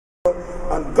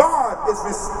And God is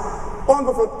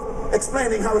responsible for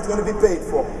explaining how it's going to be paid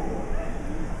for.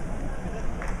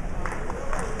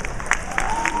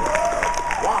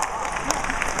 Wow.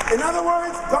 In other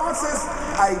words, God says,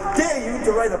 I dare you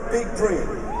to write a big dream.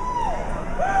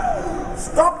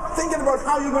 Stop thinking about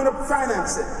how you're going to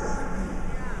finance it.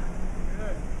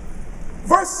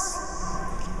 Verse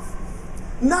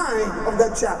 9 of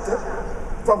that chapter,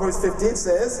 Proverbs 15,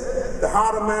 says, the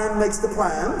heart of man makes the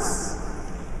plans,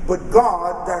 but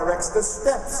God directs the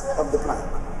steps of the plan.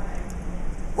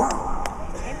 Wow.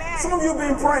 Amen. Some of you have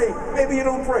been praying. Maybe you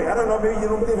don't pray. I don't know. Maybe you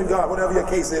don't believe in God. Whatever your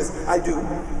case is, I do.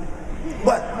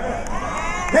 But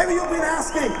maybe you've been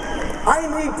asking, I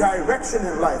need direction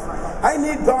in life. I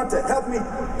need God to help me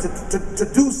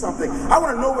to do something. I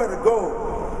want to know where to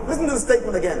go. Listen to the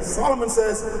statement again. Solomon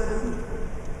says,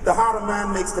 the heart of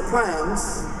man makes the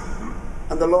plans,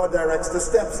 and the Lord directs the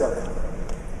steps of it.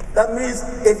 That means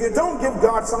if you don't give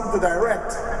God something to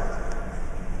direct,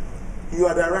 you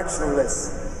are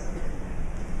directionless.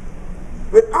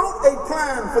 Without a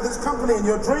plan for this company and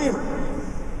your dream,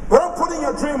 without putting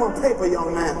your dream on paper,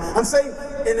 young man, and saying,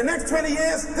 in the next 20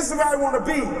 years, this is where I want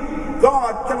to be,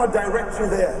 God cannot direct you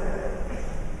there.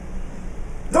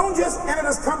 Don't just enter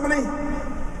this company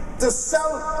to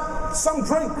sell some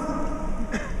drink.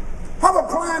 Have a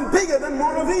plan bigger than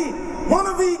Monavie.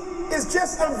 Monavie is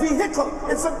just a vehicle.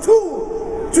 It's a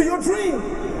tool to your dream.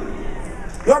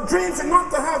 Your dream is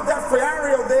not to have that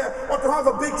Ferrari out there or to have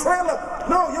a big trailer.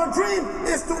 No, your dream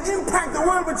is to impact the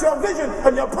world with your vision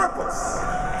and your purpose.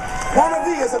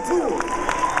 Monavie is a tool.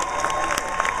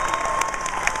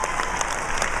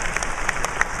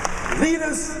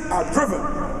 Leaders are driven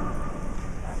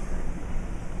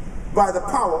by the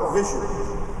power of vision.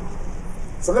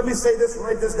 So let me say this,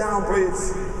 write this down,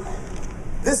 please.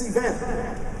 This event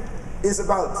is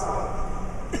about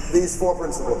these 4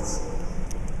 principles.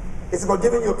 It's about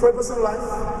giving you a purpose in life,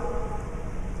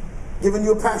 giving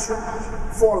you a passion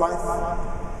for life,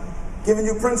 giving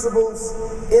you principles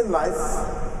in life,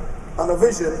 and a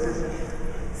vision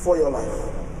for your life.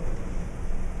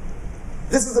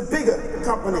 This is a bigger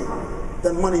company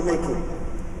than money making.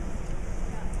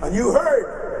 And you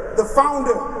heard the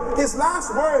founder, his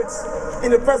last words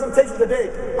in the presentation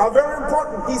today are very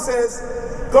important. He says,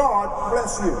 God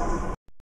bless you.